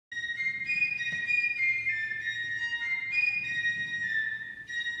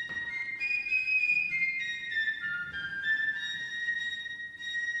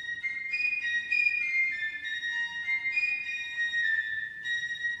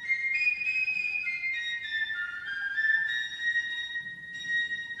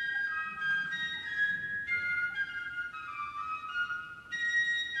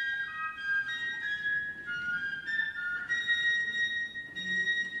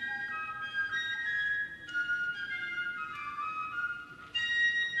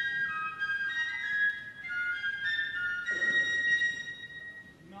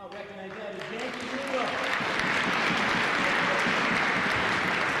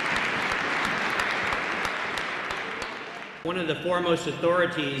One of the foremost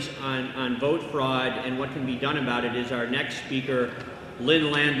authorities on vote fraud and what can be done about it is our next speaker,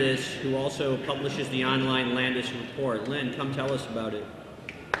 Lynn Landis, who also publishes the online Landis Report. Lynn, come tell us about it.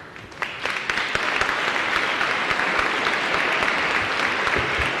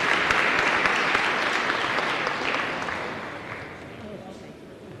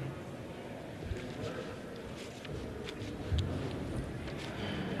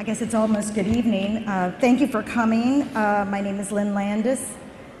 I guess it's almost good evening. Thank you for coming. My name is Lynn Landis.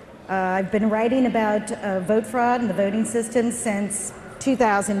 I've been writing about vote fraud and the voting system since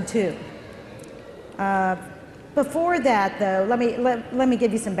 2002. Before that, though, let me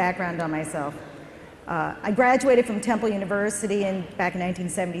give you some background on myself. I graduated from Temple University back in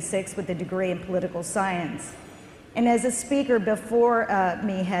 1976 with a degree in political science. And as a speaker before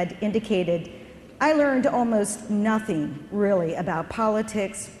me had indicated, I learned almost nothing, really, about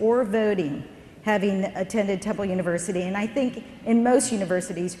politics or voting, having attended Temple University. And I think in most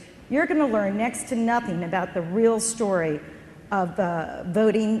universities, you're going to learn next to nothing about the real story of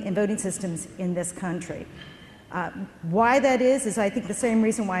voting and voting systems in this country. Why that is I think the same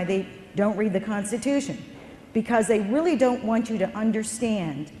reason why they don't read the Constitution, because they really don't want you to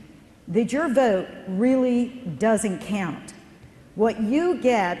understand that your vote really doesn't count. What you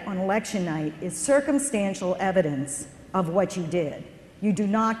get on election night is circumstantial evidence of what you did. You do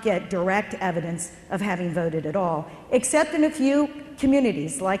not get direct evidence of having voted at all, except in a few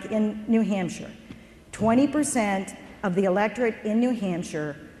communities, like in New Hampshire. 20% of the electorate in New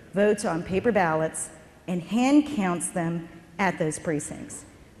Hampshire votes on paper ballots and hand counts them at those precincts.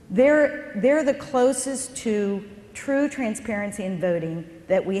 They're the closest to true transparency in voting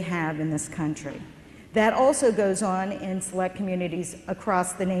that we have in this country. That also goes on in select communities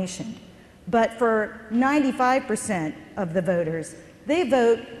across the nation. But for 95% of the voters, they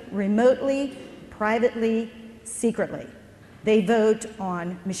vote remotely, privately, secretly. They vote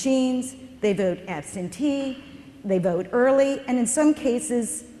on machines, they vote absentee, they vote early, and in some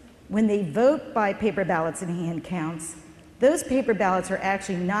cases, when they vote by paper ballots and hand counts, those paper ballots are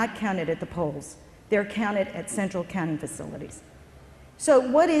actually not counted at the polls. They're counted at central counting facilities. So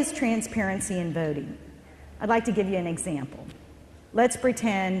what is transparency in voting? I'd like to give you an example. Let's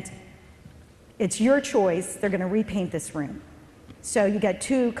pretend it's your choice. They're going to repaint this room. So you got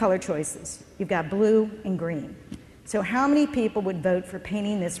two color choices. You've got blue and green. So how many people would vote for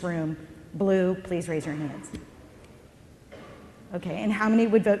painting this room blue? Please raise your hands. Okay, and how many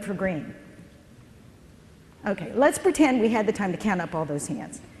would vote for green? Okay, let's pretend we had the time to count up all those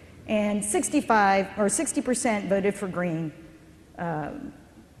hands. And 60% voted for green,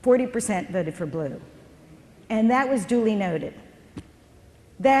 40% voted for blue. And that was duly noted.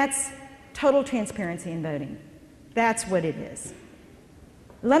 That's total transparency in voting. That's what it is.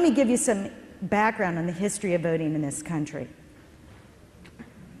 Let me give you some background on the history of voting in this country.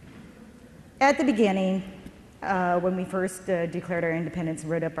 At the beginning, when we first declared our independence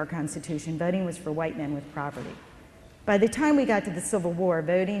and wrote up our Constitution, voting was for white men with property. By the time we got to the Civil War,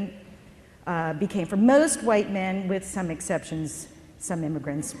 voting became for most white men, with some exceptions. Some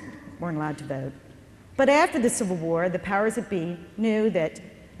immigrants weren't allowed to vote. But after the Civil War, the powers that be knew that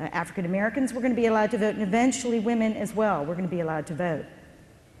African Americans were going to be allowed to vote, and eventually women as well were going to be allowed to vote.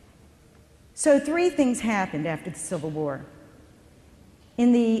 So three things happened after the Civil War.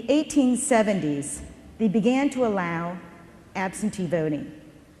 In the 1870s, they began to allow absentee voting.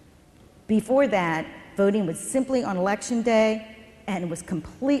 Before that, voting was simply on election day, and it was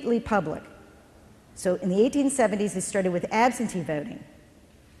completely public. So in the 1870s, they started with absentee voting.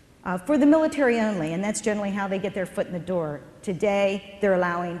 For the military only, and that's generally how they get their foot in the door. Today, they're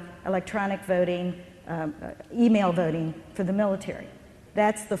allowing electronic voting, email voting for the military.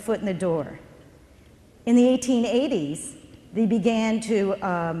 That's the foot in the door. In the 1880s, they began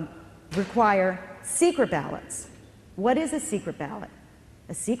to require secret ballots. What is a secret ballot?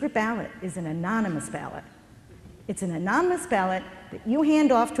 A secret ballot is an anonymous ballot. It's an anonymous ballot that you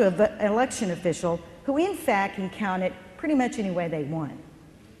hand off to an election official who, in fact, can count it pretty much any way they want.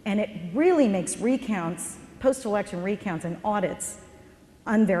 And it really makes recounts, post-election recounts and audits,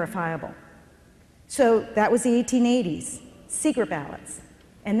 unverifiable. So that was the 1880s, secret ballots.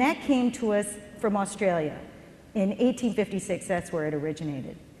 And that came to us from Australia. In 1856, that's where it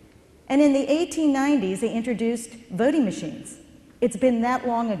originated. And in the 1890s, they introduced voting machines. It's been that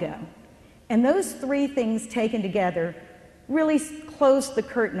long ago. And those three things taken together really closed the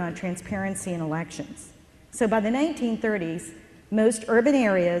curtain on transparency in elections. So by the 1930s, most urban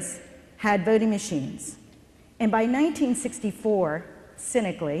areas had voting machines. And by 1964,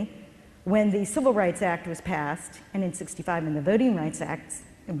 cynically, when the Civil Rights Act was passed, and in '65 when the Voting Rights Act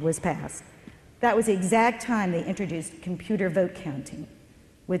was passed, That was the exact time they introduced computer vote counting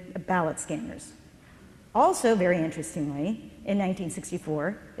with ballot scanners. Also, very interestingly, in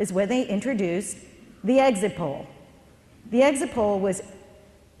 1964 is when they introduced the exit poll. The exit poll was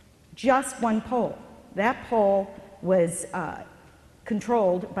just one poll. That poll was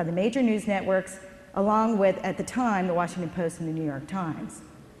controlled by the major news networks, along with, at the time, the Washington Post and the New York Times.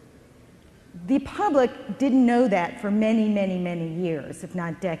 The public didn't know that for many, many, many years, if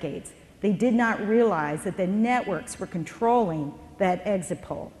not decades. They did not realize that the networks were controlling that exit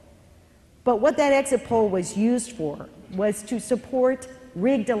poll. But what that exit poll was used for was to support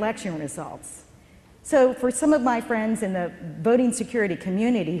rigged election results. So for some of my friends in the voting security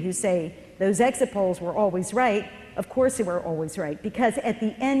community who say those exit polls were always right, of course they were always right, because at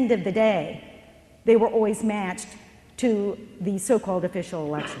the end of the day, they were always matched to the so-called official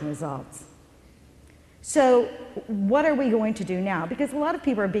election results. So what are we going to do now? Because a lot of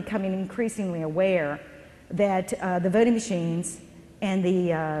people are becoming increasingly aware that the voting machines and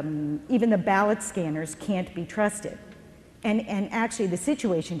even the ballot scanners can't be trusted. And actually the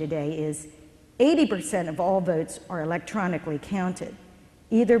situation today is 80% of all votes are electronically counted,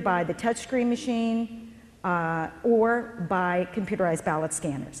 either by the touchscreen machine or by computerized ballot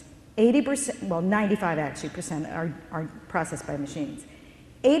scanners. 80%, well 95% actually are processed by machines.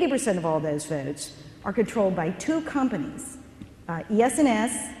 80% of all those votes are controlled by two companies,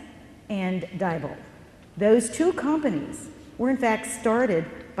 ES&S and Diebold. Those two companies were in fact started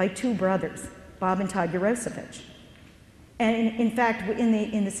by two brothers, Bob and Todd Urosevich. And in fact,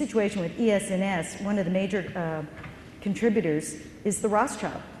 in the situation with ES&S, one of the major contributors is the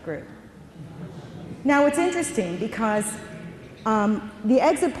Rothschild group. Now it's interesting because the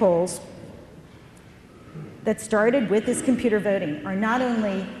exit polls that started with this computer voting are not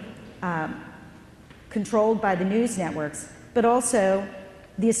only controlled by the news networks, but also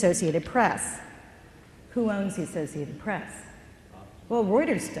the Associated Press. Who owns the Associated Press? Well,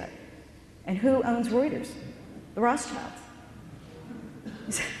 Reuters does. And who owns Reuters? The Rothschilds.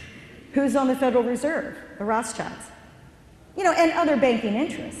 Who's on the Federal Reserve? The Rothschilds. You know, and other banking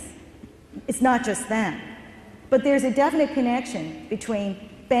interests. It's not just them. But there's a definite connection between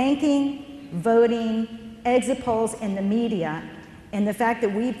banking, voting, exit polls, and the media, and the fact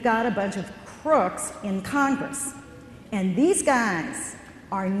that we've got a bunch of crooks in Congress. And these guys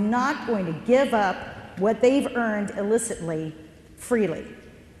are not going to give up what they've earned illicitly freely.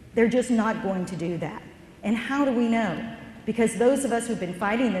 They're just not going to do that. And how do we know? Because those of us who've been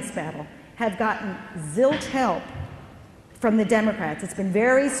fighting this battle have gotten zilch help from the Democrats. It's been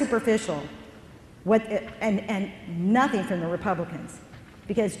very superficial, and nothing from the Republicans.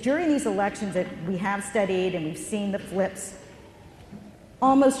 Because during these elections that we have studied and we've seen the flips,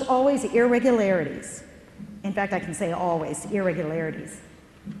 almost always irregularities, in fact I can say always irregularities,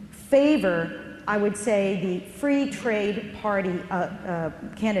 favor, I would say, the free trade party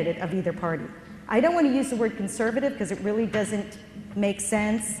candidate of either party. I don't want to use the word conservative because it really doesn't make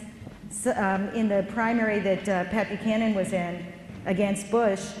sense. So, in the primary that Pat Buchanan was in against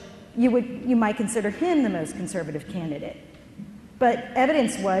Bush, you might consider him the most conservative candidate. But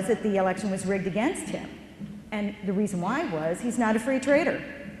evidence was that the election was rigged against him. And the reason why was he's not a free trader.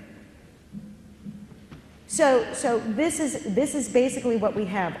 So this is basically what we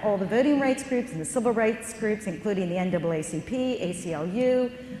have. All the voting rights groups and the civil rights groups, including the NAACP,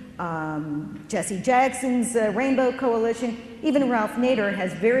 ACLU, Jesse Jackson's Rainbow Coalition, even Ralph Nader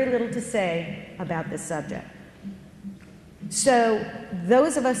has very little to say about this subject. So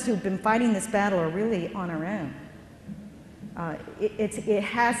those of us who've been fighting this battle are really on our own. It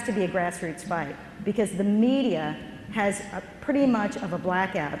has to be a grassroots fight because the media has pretty much of a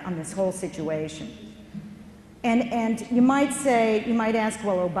blackout on this whole situation. And you might ask,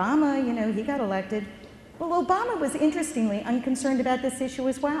 well, Obama, you know, he got elected. Well, Obama was interestingly unconcerned about this issue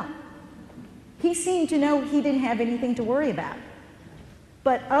as well. He seemed to know he didn't have anything to worry about.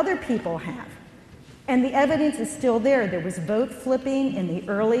 But other people have. And the evidence is still there. There was vote flipping in the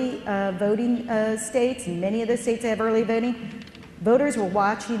early voting states, and many of the states that have early voting. Voters were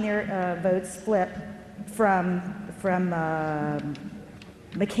watching their votes flip from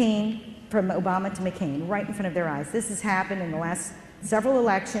McCain, from Obama to McCain, right in front of their eyes. This has happened in the last several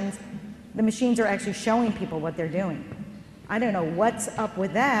elections. The machines are actually showing people what they're doing. I don't know what's up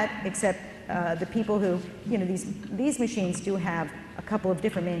with that, except the people who, you know, these machines do have a couple of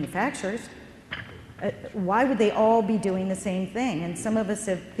different manufacturers. Why would they all be doing the same thing? And some of us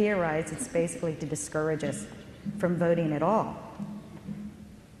have theorized it's basically to discourage us from voting at all.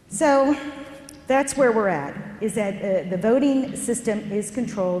 So that's where we're at, is that the voting system is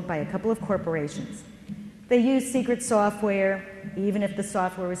controlled by a couple of corporations. They use secret software. even if the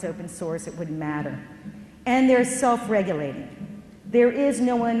software was open source, it wouldn't matter. And they're self-regulating. There is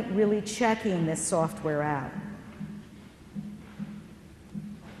no one really checking this software out.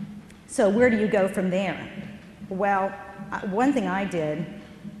 So where do you go from there? Well, one thing I did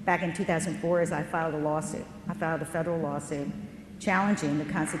back in 2004 is I filed a lawsuit. I filed a federal lawsuit challenging the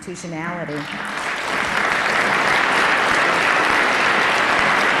constitutionality.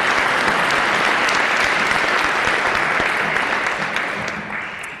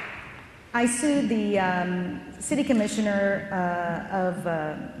 I sued the city commissioner of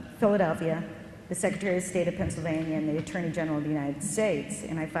Philadelphia, the Secretary of State of Pennsylvania, and the Attorney General of the United States.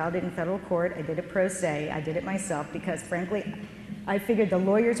 And I filed it in federal court. I did it pro se. I did it myself because, frankly, I figured the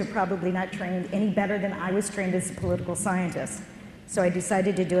lawyers are probably not trained any better than I was trained as a political scientist. So I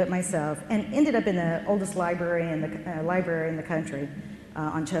decided to do it myself and ended up in the oldest library in the country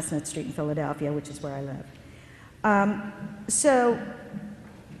on Chestnut Street in Philadelphia, which is where I live. So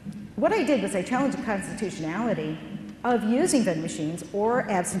what I did was I challenged the constitutionality of using voting machines or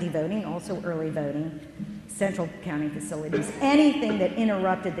absentee voting, also early voting, central counting facilities, anything that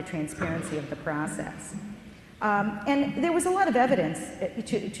interrupted the transparency of the process. And there was a lot of evidence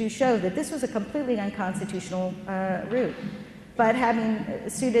to show that this was a completely unconstitutional route. But having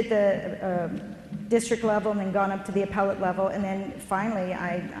sued at the district level and then gone up to the appellate level, and then finally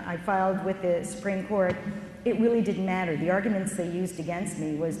I filed with the Supreme Court, it really didn't matter. The arguments they used against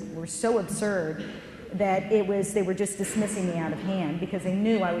me were so absurd that they were just dismissing me out of hand because they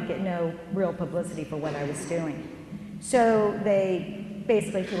knew I would get no real publicity for what I was doing. So they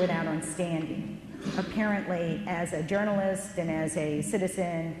basically threw it out on standing. Apparently, as a journalist and as a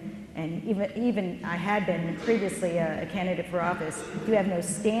citizen, and even I had been previously a candidate for office, you have no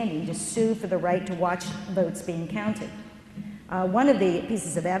standing to sue for the right to watch votes being counted. One of the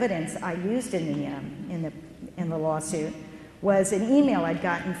pieces of evidence I used in the lawsuit was an email I'd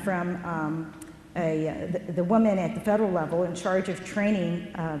gotten from the woman at the federal level in charge of training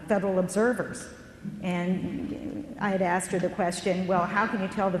federal observers. And I had asked her the question, well, how can you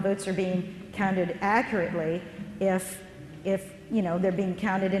tell the votes are being counted accurately if they're being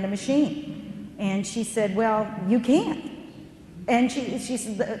counted in a machine? And she said, well, you can't. And she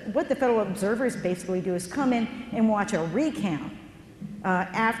said, what the federal observers basically do is come in and watch a recount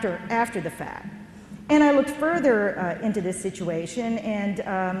after the fact. And I looked further into this situation, and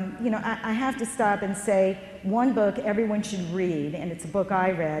I have to stop and say one book everyone should read, and it's a book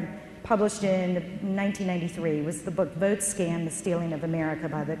I read, published in 1993, was the book Vote Scam, The Stealing of America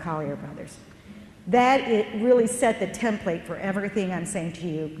by the Collier brothers. It really set the template for everything I'm saying to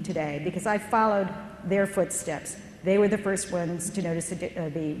you today, because I followed their footsteps. They were the first ones to notice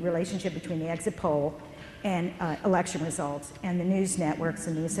the relationship between the exit poll and election results, and the news networks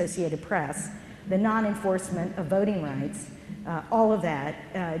and the Associated Press, the non-enforcement of voting rights, all of that.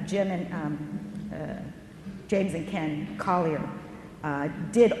 James and Ken Collier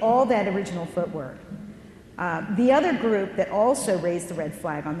did all that original footwork. The other group that also raised the red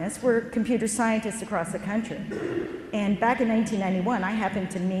flag on this were computer scientists across the country. And back in 1991, I happened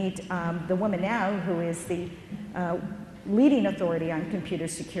to meet the woman now who is the leading authority on computer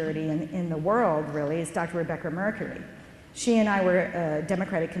security in the world, really, is Dr. Rebecca Mercury. She and I were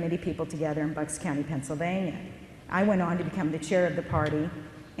Democratic committee people together in Bucks County, Pennsylvania. I went on to become the chair of the party,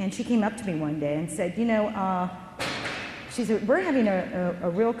 and she came up to me one day and said, she said, we're having a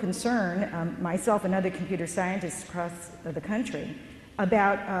real concern, myself and other computer scientists across the country,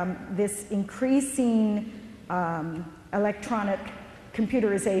 about this increasing electronic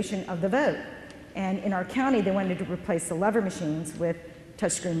computerization of the vote. And in our county, they wanted to replace the lever machines with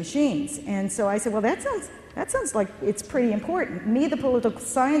touchscreen machines. And so I said, well, that sounds like it's pretty important. Me, the political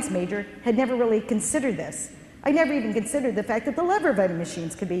science major, had never really considered this. I never even considered the fact that the lever voting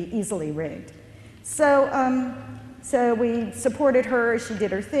machines could be easily rigged. So we supported her. She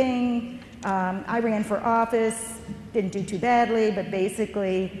did her thing. I ran for office, didn't do too badly, but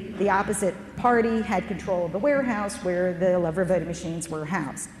basically the opposite party had control of the warehouse where the lever voting machines were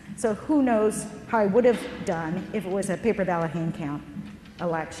housed. So who knows how I would have done if it was a paper ballot hand count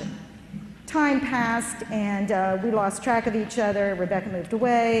election. Time passed, and we lost track of each other. Rebecca moved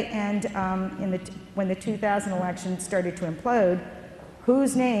away, and when the 2000 election started to implode,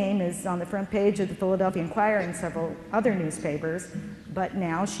 whose name is on the front page of the Philadelphia Inquirer and several other newspapers, but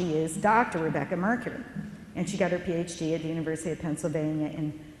now she is Dr. Rebecca Mercury, and she got her PhD at the University of Pennsylvania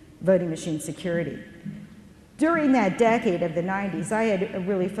in voting machine security. During that decade of the 90s, I had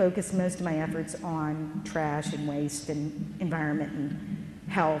really focused most of my efforts on trash and waste and environment and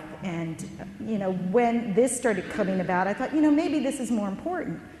health. And when this started coming about, I thought, maybe this is more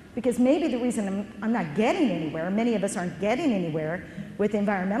important. Because maybe the reason I'm not getting anywhere, many of us aren't getting anywhere with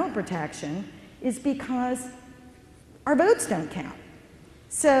environmental protection, is because our votes don't count.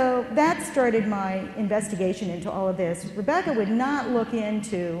 So that started my investigation into all of this. Rebecca would not look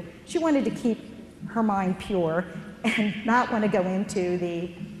into, she wanted to keep her mind pure and not want to go into the,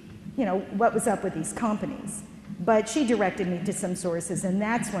 what was up with these companies. But she directed me to some sources, and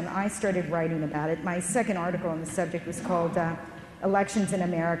that's when I started writing about it. My second article on the subject was called Elections in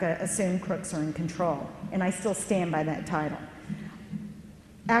America, Assume Crooks Are in Control, and I still stand by that title.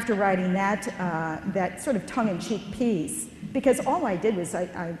 After writing that sort of tongue-in-cheek piece, because all I did was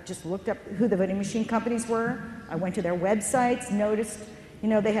I just looked up who the voting machine companies were. I went to their websites, noticed,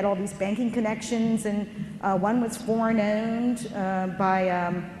 they had all these banking connections, and one was foreign-owned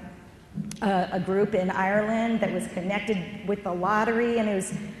by a group in Ireland that was connected with the lottery, and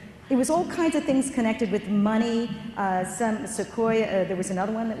it was all kinds of things connected with money. Some Sequoia, there was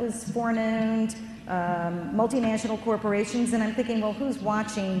another one that was foreign-owned, multinational corporations, and I'm thinking, well, who's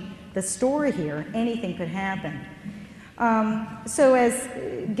watching the story here? Anything could happen. So as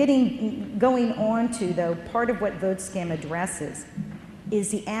going on to, though, part of what VoteScam addresses is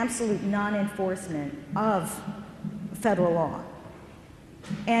the absolute non-enforcement of federal law.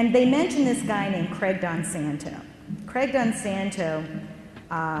 And they mentioned this guy named Craig Donsanto. Craig Donsanto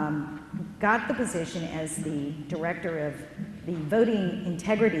got the position as the director of the voting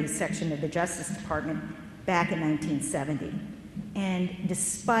integrity section of the Justice Department back in 1970. And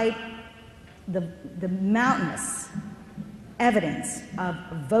despite the mountainous evidence of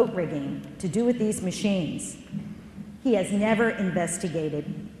vote rigging to do with these machines, he has never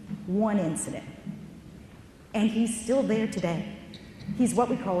investigated one incident. And he's still there today. He's what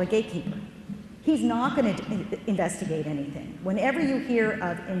we call a gatekeeper. He's not going to investigate anything. Whenever you hear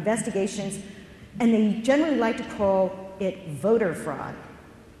of investigations, and they generally like to call it voter fraud.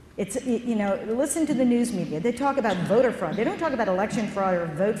 It's, listen to the news media. They talk about voter fraud. They don't talk about election fraud or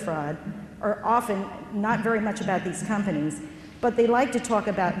vote fraud, or often not very much about these companies, but they like to talk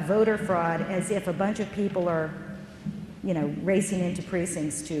about voter fraud as if a bunch of people are, racing into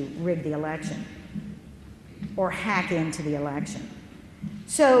precincts to rig the election or hack into the election.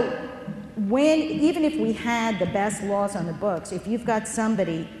 So even if we had the best laws on the books, if you've got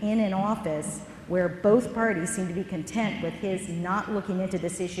somebody in an office where both parties seem to be content with his not looking into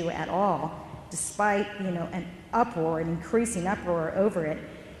this issue at all, despite an uproar, an increasing uproar over it,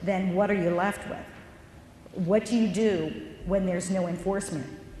 then what are you left with? What do you do when there's no enforcement?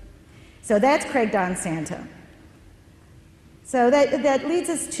 So that's Craig Donsanto. So that leads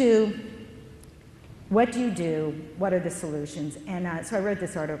us to, what do you do? What are the solutions? And so I wrote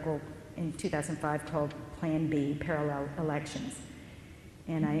this article in 2005 called Plan B, Parallel Elections.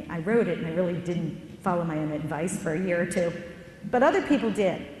 And I wrote it, and I really didn't follow my own advice for a year or two. But other people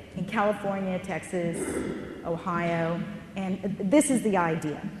did, in California, Texas, Ohio. And this is the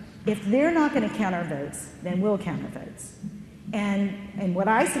idea. If they're not going to count our votes, then we'll count our votes. And what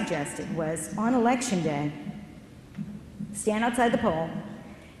I suggested was, on Election Day, stand outside the poll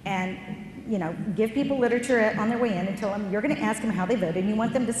and give people literature on their way in and tell them you're going to ask them how they voted and you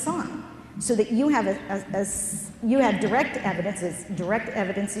want them to sign, so that you have you have direct evidence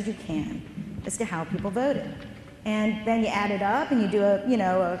as you can as to how people voted. And then you add it up and you do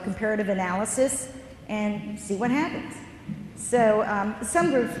a comparative analysis and see what happens. So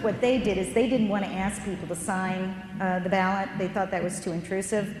some groups, what they did is they didn't want to ask people to sign the ballot. They thought that was too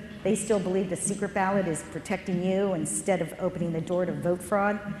intrusive. They still believed a secret ballot is protecting you instead of opening the door to vote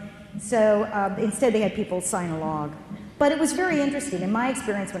fraud. So instead they had people sign a log. But it was very interesting. In my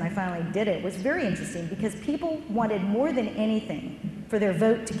experience when I finally did it, it was very interesting because people wanted more than anything for their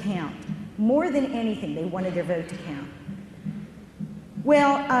vote to count. More than anything, they wanted their vote to count.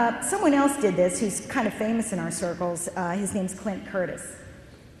 Well, someone else did this who's kind of famous in our circles. His name's Clint Curtis.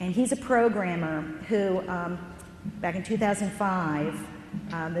 And he's a programmer who, back in 2005,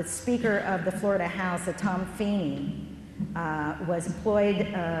 the Speaker of the Florida House, Tom Feeney, was employed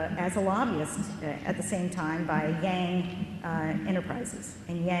as a lobbyist at the same time by Yang Enterprises.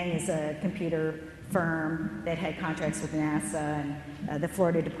 And Yang is a computer firm that had contracts with NASA and the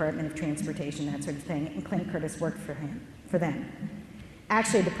Florida Department of Transportation, that sort of thing. And Clint Curtis worked for them.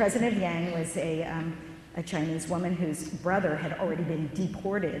 Actually, the president of Yang was a Chinese woman whose brother had already been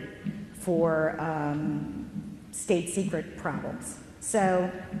deported for state secret problems. So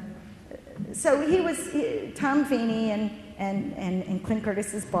he was, Tom Feeney and Clint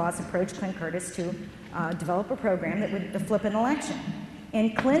Curtis's boss approached Clint Curtis to develop a program that would flip an election.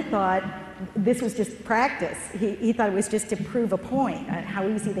 And Clint thought this was just practice. He thought it was just to prove a point, how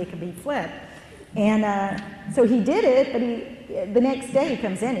easy they could be flipped. And so he did it, but the next day he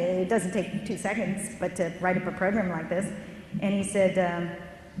comes in, it doesn't take 2 seconds, but to write up a program like this, and he said,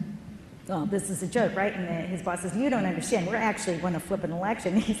 well, this is a joke, right? And his boss says, you don't understand, we're actually going to flip an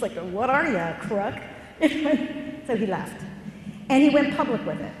election. And he's like, what are you, a crook? So he left. And he went public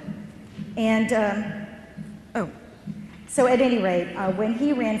with it. And, so at any rate, when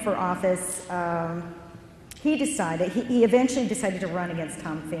he ran for office, he eventually decided to run against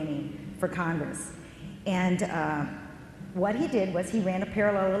Tom Feeney for Congress. And what he did was he ran a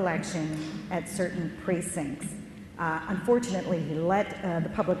parallel election at certain precincts. Unfortunately, he let the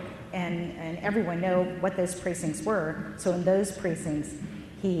public and everyone know what those precincts were. So in those precincts,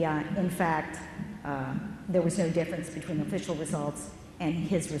 he, in fact, there was no difference between official results and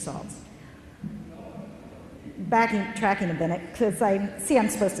his results. Backtracking a minute, because I see I'm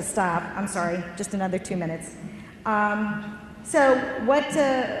supposed to stop. I'm sorry, just another 2 minutes. So what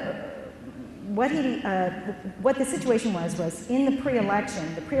the situation was in the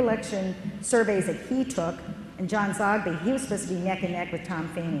pre-election surveys that he took, and John Zogby, he was supposed to be neck and neck with Tom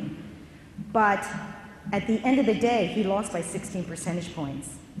Feeney. But at the end of the day, he lost by 16 percentage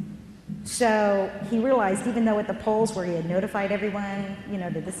points. So he realized, even though at the polls where he had notified everyone,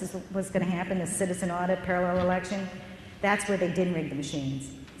 that this was going to happen, the citizen audit parallel election, that's where they didn't rig the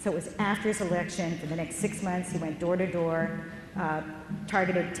machines. So it was after his election, for the next 6 months, he went door to door,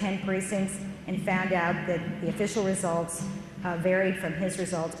 targeted 10 precincts, and found out that the official results varied from his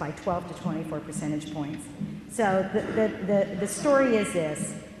results by 12 to 24 percentage points. So the story is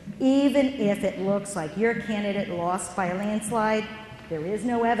this: even if it looks like your candidate lost by a landslide, there is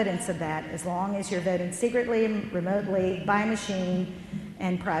no evidence of that as long as you're voting secretly, remotely, by machine,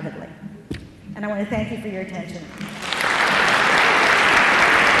 and privately. And I want to thank you for your attention.